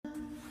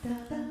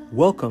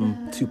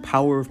Welcome to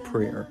Power of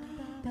Prayer,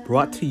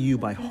 brought to you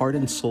by Heart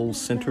and Soul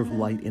Center of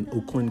Light in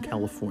Oakland,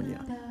 California.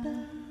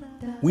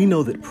 We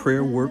know that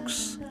prayer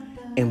works,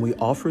 and we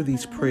offer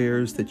these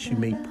prayers that you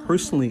may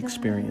personally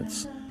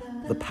experience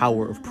the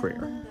power of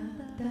prayer.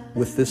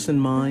 With this in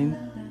mind,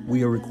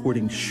 we are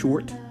recording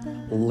short,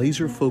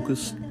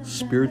 laser-focused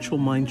spiritual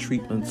mind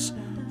treatments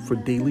for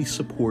daily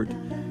support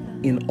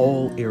in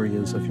all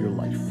areas of your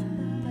life.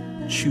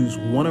 Choose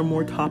one or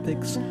more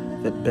topics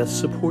that best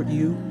support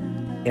you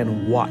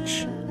and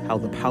watch how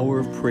the power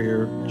of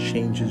prayer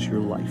changes your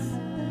life.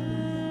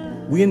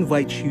 We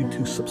invite you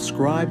to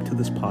subscribe to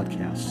this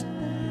podcast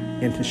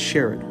and to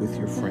share it with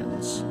your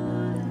friends.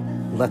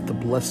 Let the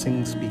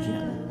blessings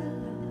begin.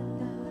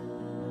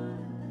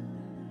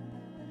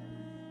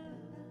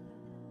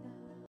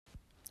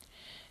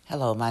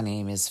 Hello, my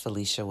name is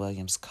Felicia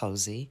Williams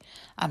Cozy.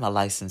 I'm a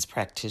licensed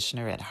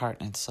practitioner at Heart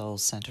and Soul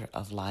Center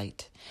of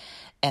Light,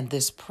 and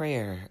this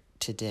prayer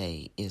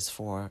today is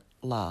for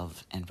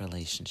love and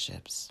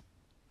relationships.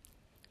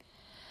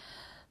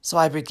 So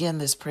I begin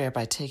this prayer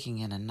by taking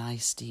in a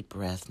nice deep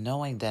breath,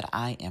 knowing that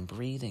I am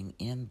breathing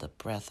in the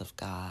breath of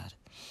God.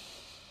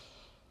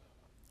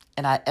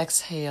 And I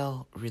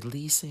exhale,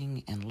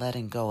 releasing and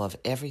letting go of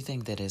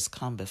everything that has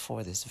come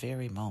before this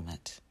very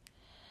moment,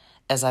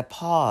 as I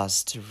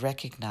pause to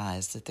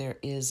recognize that there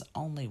is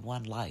only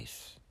one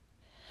life,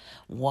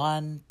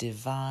 one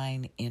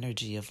divine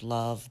energy of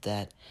love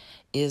that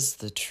is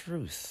the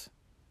truth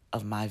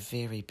of my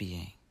very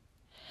being.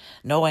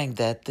 Knowing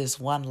that this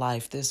one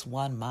life, this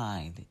one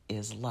mind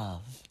is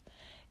love.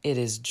 It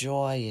is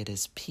joy, it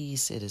is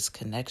peace, it is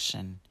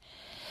connection.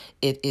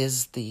 It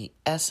is the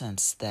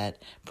essence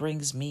that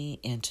brings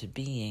me into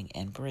being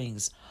and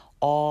brings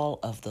all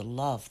of the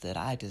love that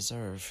I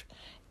deserve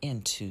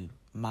into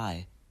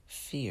my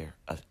sphere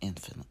of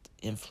infinite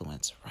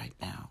influence right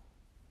now.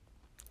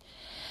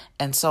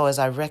 And so as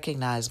I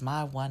recognize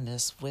my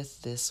oneness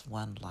with this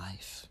one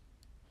life,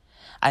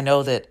 I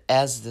know that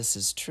as this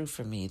is true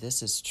for me,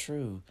 this is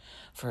true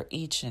for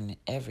each and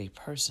every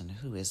person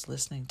who is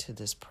listening to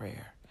this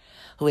prayer,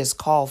 who has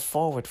called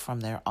forward from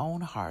their own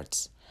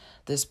hearts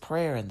this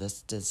prayer and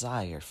this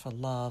desire for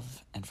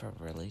love and for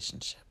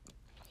relationship.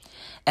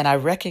 And I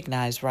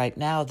recognize right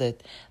now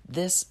that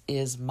this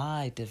is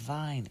my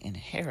divine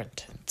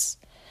inheritance,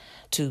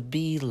 to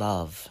be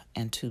love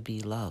and to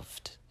be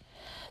loved,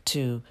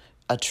 to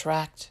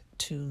attract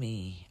to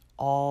me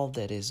all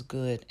that is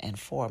good and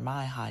for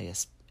my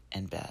highest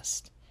and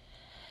best.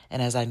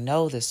 And as I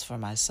know this for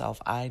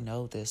myself, I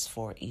know this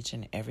for each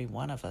and every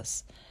one of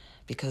us,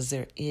 because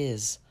there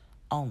is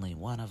only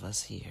one of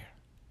us here.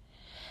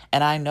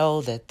 And I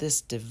know that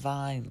this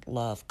divine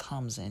love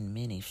comes in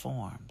many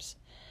forms.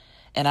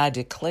 And I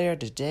declare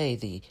today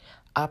the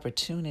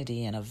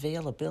opportunity and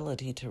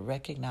availability to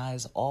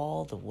recognize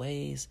all the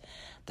ways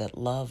that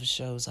love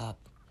shows up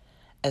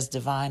as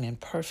divine and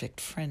perfect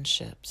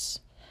friendships,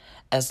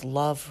 as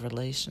love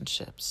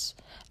relationships,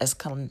 as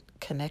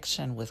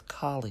connection with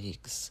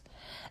colleagues,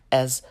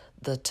 as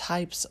the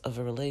types of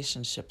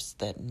relationships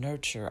that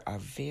nurture our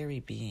very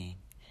being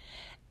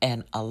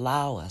and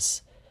allow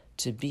us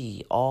to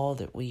be all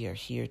that we are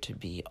here to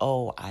be.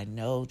 Oh, I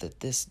know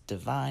that this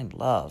divine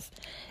love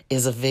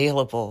is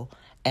available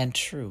and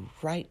true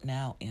right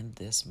now in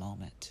this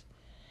moment,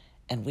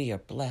 and we are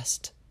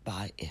blessed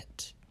by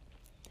it.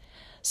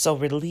 So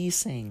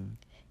releasing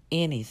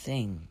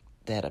anything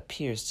that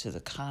appears to the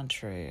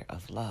contrary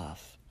of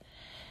love,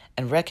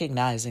 and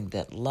recognizing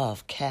that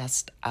love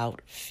casts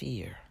out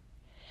fear,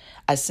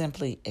 I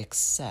simply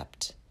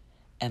accept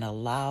and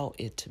allow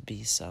it to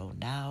be so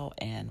now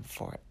and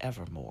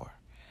forevermore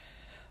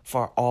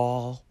for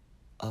all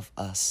of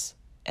us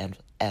and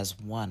as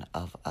one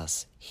of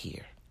us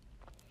here.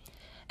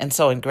 And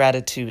so in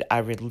gratitude, I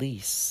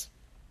release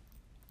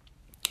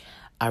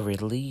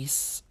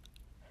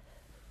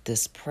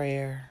this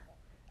prayer.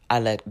 I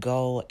let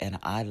go and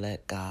I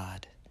let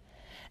God.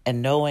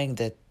 And knowing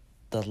that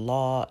the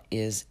law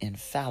is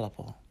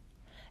infallible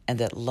and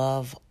that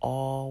love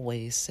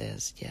always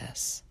says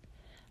yes,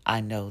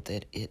 I know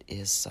that it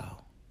is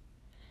so.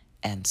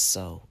 And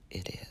so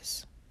it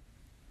is.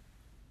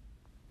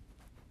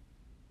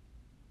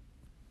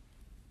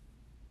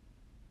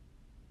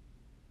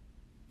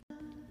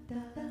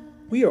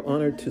 We are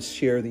honored to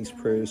share these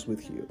prayers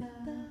with you.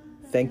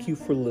 Thank you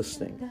for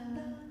listening.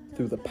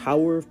 Through the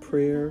power of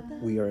prayer,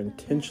 we are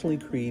intentionally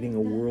creating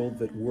a world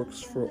that works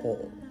for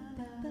all.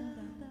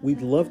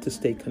 We'd love to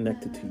stay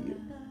connected to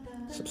you.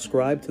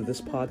 Subscribe to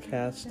this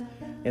podcast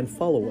and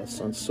follow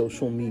us on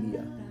social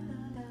media.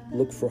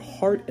 Look for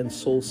Heart and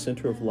Soul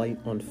Center of Light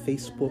on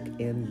Facebook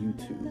and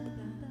YouTube.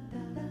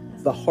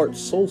 The Heart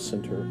Soul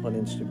Center on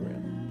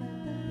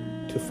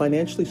Instagram. To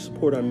financially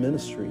support our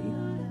ministry,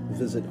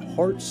 visit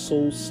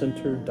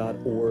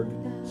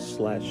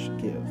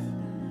heartsoulcenter.org/give.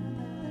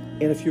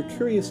 And if you're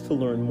curious to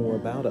learn more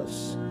about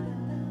us,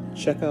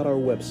 check out our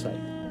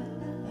website,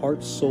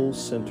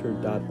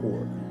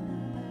 heartsoulcenter.org.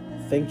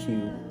 Thank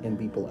you and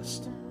be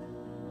blessed.